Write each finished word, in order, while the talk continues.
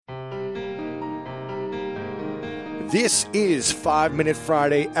This is 5 Minute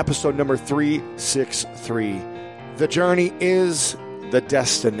Friday, episode number 363. The journey is the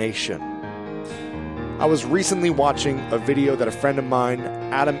destination. I was recently watching a video that a friend of mine,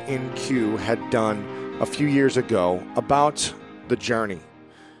 Adam NQ, had done a few years ago about the journey,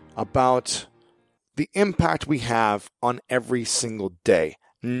 about the impact we have on every single day.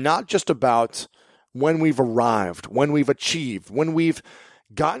 Not just about when we've arrived, when we've achieved, when we've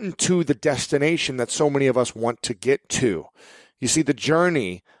gotten to the destination that so many of us want to get to. You see, the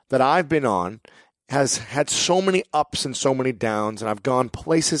journey that I've been on has had so many ups and so many downs, and I've gone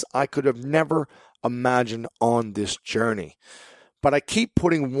places I could have never imagined on this journey. But I keep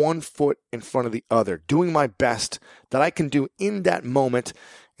putting one foot in front of the other, doing my best that I can do in that moment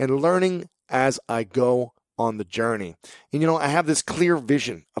and learning as I go on the journey. And I have this clear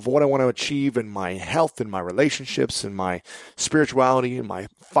vision of what I want to achieve in my health, in my relationships, in my spirituality, in my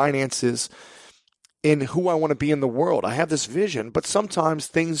finances, in who I want to be in the world. I have this vision, but sometimes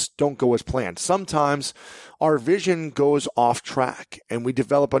things don't go as planned. Sometimes our vision goes off track and we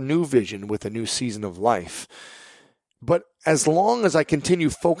develop a new vision with a new season of life. But as long as I continue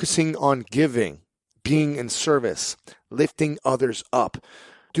focusing on giving, being in service, lifting others up,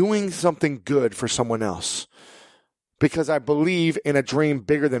 doing something good for someone else, because I believe in a dream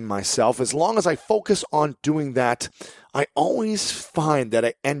bigger than myself, as long as I focus on doing that, I always find that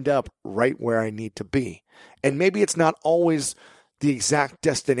I end up right where I need to be. And maybe it's not always the exact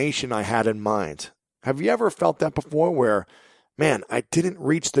destination I had in mind. Have you ever felt that before where, man, I didn't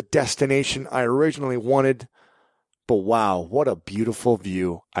reach the destination I originally wanted, but wow, what a beautiful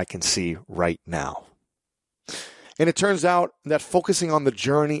view I can see right now. And it turns out that focusing on the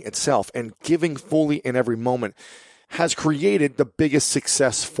journey itself and giving fully in every moment has created the biggest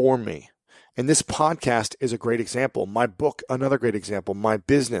success for me. And this podcast is a great example. My book, another great example. My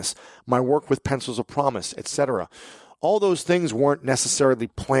business, my work with Pencils of Promise, etc. All those things weren't necessarily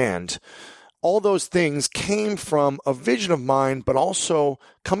planned. All those things came from a vision of mine, but also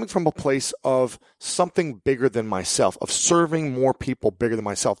coming from a place of something bigger than myself, of serving more people bigger than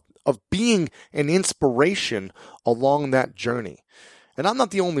myself, of being an inspiration along that journey. And I'm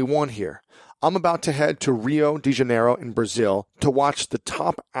not the only one here. I'm about to head to Rio de Janeiro in Brazil to watch the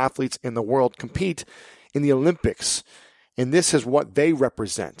top athletes in the world compete in the Olympics. And this is what they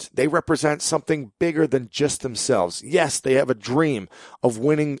represent. They represent something bigger than just themselves. Yes, they have a dream of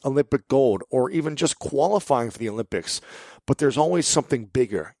winning Olympic gold or even just qualifying for the Olympics. But there's always something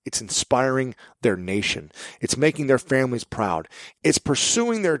bigger. It's inspiring their nation. It's making their families proud. It's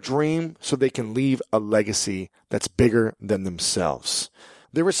pursuing their dream so they can leave a legacy that's bigger than themselves.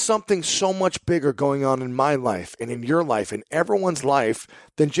 There is something so much bigger going on in my life and in your life and everyone's life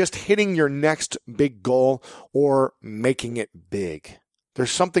than just hitting your next big goal or making it big.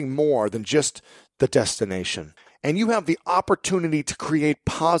 There's something more than just the destination. And you have the opportunity to create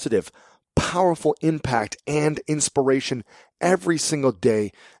positive, powerful impact and inspiration every single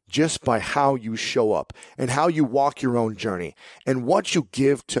day just by how you show up and how you walk your own journey and what you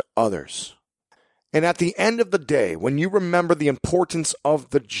give to others. And at the end of the day, when you remember the importance of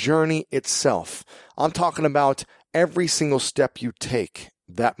the journey itself, I'm talking about every single step you take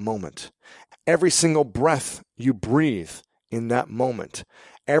that moment, every single breath you breathe in that moment,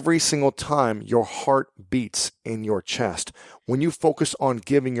 every single time your heart beats in your chest, when you focus on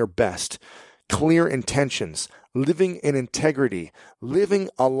giving your best, clear intentions, living in integrity, living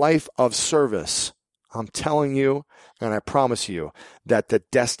a life of service, I'm telling you, and I promise you, that the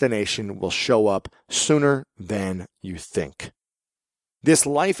destination will show up sooner than you think. This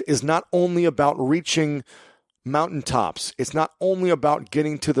life is not only about reaching mountaintops. It's not only about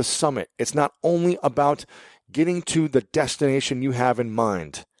getting to the summit. It's not only about getting to the destination you have in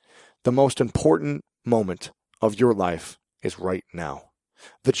mind. The most important moment of your life is right now.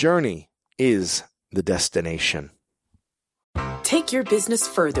 The journey is the destination. Take your business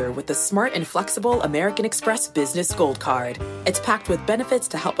further with the smart and flexible American Express Business Gold Card. It's packed with benefits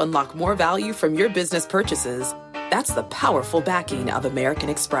to help unlock more value from your business purchases. That's the powerful backing of American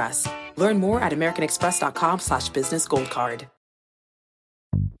Express. Learn more at americanexpress.com/businessgoldcard.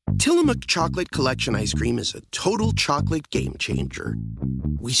 Tillamook Chocolate Collection Ice Cream is a total chocolate game changer.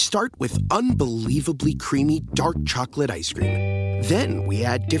 We start with unbelievably creamy dark chocolate ice cream. Then we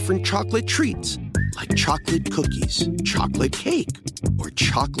add different chocolate treats, like chocolate cookies, chocolate cake, or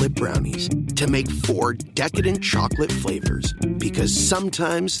chocolate brownies, to make 4 decadent chocolate flavors. Because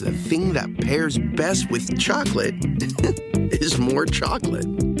sometimes the thing that pairs best with chocolate is more chocolate.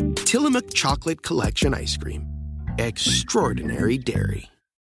 Tillamook Chocolate Collection Ice Cream. Extraordinary dairy.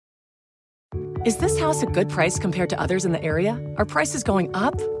 Is this house a good price compared to others in the area? Are prices going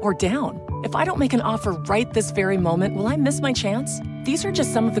up or down? If I don't make an offer right this very moment, will I miss my chance? These are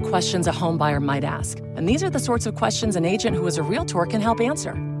just some of the questions a home buyer might ask. And these are the sorts of questions an agent who is a Realtor can help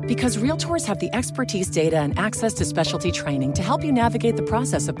answer. Because Realtors have the expertise, data, and access to specialty training to help you navigate the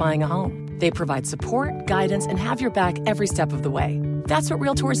process of buying a home. They provide support, guidance, and have your back every step of the way. That's what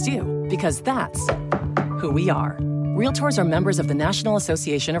Realtors do, because that's who we are. Realtors are members of the National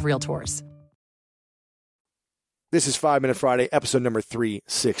Association of Realtors. This is 5 Minute Friday, episode number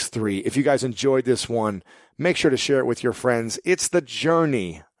 363. If you guys enjoyed this one, make sure to share it with your friends. It's the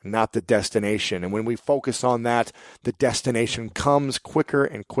journey, not the destination. And when we focus on that, the destination comes quicker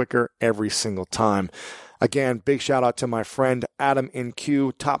and quicker every single time. Again, big shout out to my friend Adam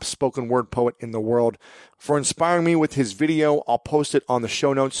NQ, top spoken word poet in the world, for inspiring me with his video. I'll post it on the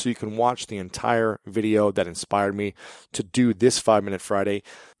show notes so you can watch the entire video that inspired me to do this 5 Minute Friday.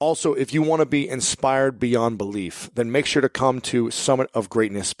 Also, if you want to be inspired beyond belief, then make sure to come to Summit of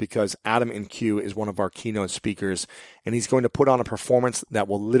Greatness, because Adam NQ is one of our keynote speakers, and he's going to put on a performance that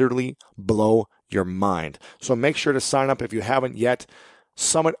will literally blow your mind. So make sure to sign up if you haven't yet.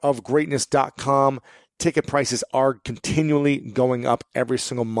 SummitofGreatness.com. Ticket prices are continually going up every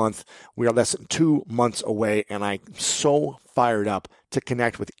single month. We are less than 2 months away, and I'm so fired up to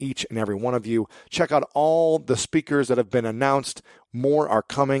connect with each and every one of you. Check out all the speakers that have been announced. More are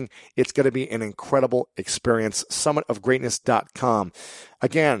coming. It's going to be an incredible experience. SummitofGreatness.com.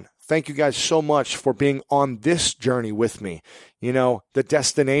 Again, thank you guys so much for being on this journey with me. You know, the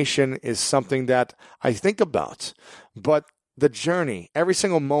destination is something that I think about, but the journey, every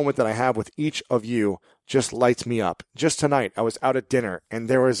single moment that I have with each of you just lights me up. Just tonight, I was out at dinner, and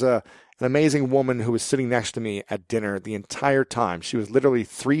there was an amazing woman who was sitting next to me at dinner the entire time. She was literally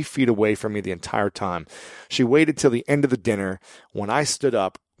 3 feet away from me the entire time. She waited till the end of the dinner. When I stood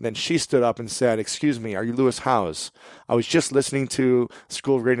up, then she stood up and said, "Excuse me, are you Lewis Howes? I was just listening to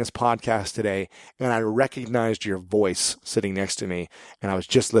School of Greatness podcast today, and I recognized your voice sitting next to me, and I was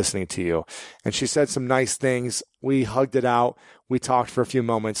just listening to you." And she said some nice things. We hugged it out. We talked for a few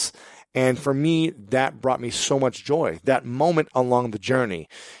moments. And for me, that brought me so much joy, that moment along the journey.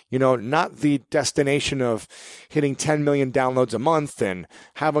 You know, not the destination of hitting 10 million downloads a month and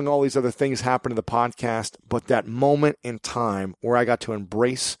having all these other things happen to the podcast, but that moment in time where I got to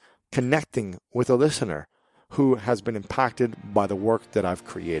embrace connecting with a listener who has been impacted by the work that I've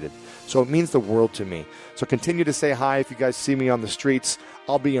created. So it means the world to me. So continue to say hi if you guys see me on the streets.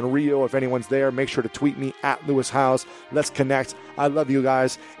 I'll be in Rio if anyone's there. Make sure to tweet me at Lewis Howes. Let's connect. I love you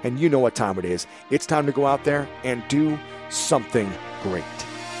guys, and you know what time it is. It's time to go out there and do something great.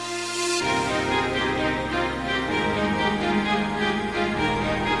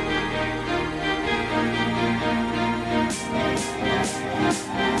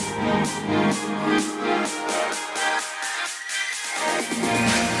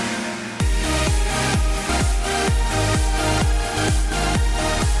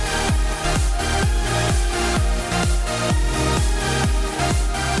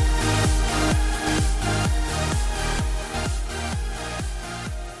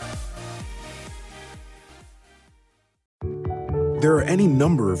 There are any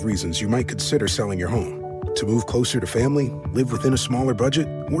number of reasons you might consider selling your home. To move closer to family, live within a smaller budget,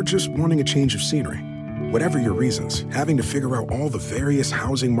 or just wanting a change of scenery. Whatever your reasons, having to figure out all the various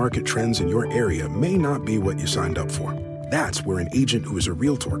housing market trends in your area may not be what you signed up for. That's where an agent who is a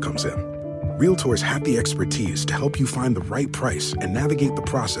Realtor comes in. Realtors have the expertise to help you find the right price and navigate the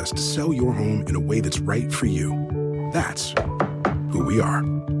process to sell your home in a way that's right for you. That's who we are.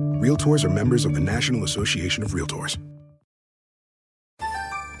 Realtors are members of the National Association of Realtors.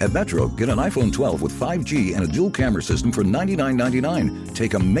 At Metro, get an iPhone 12 with 5G and a dual camera system for $99.99.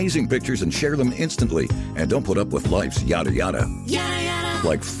 Take amazing pictures and share them instantly. And don't put up with life's yada yada. Yada yada.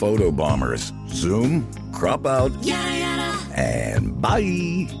 Like photo bombers. Zoom, crop out, yada yada. And bye.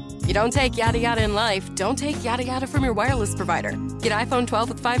 You don't take yada yada in life, don't take yada yada from your wireless provider. Get iPhone 12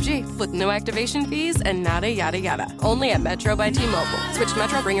 with 5G with no activation fees and nada yada yada. Only at Metro by T-Mobile. Switch to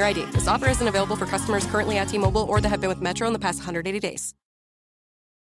Metro, bring your ID. This offer isn't available for customers currently at T-Mobile or that have been with Metro in the past 180 days.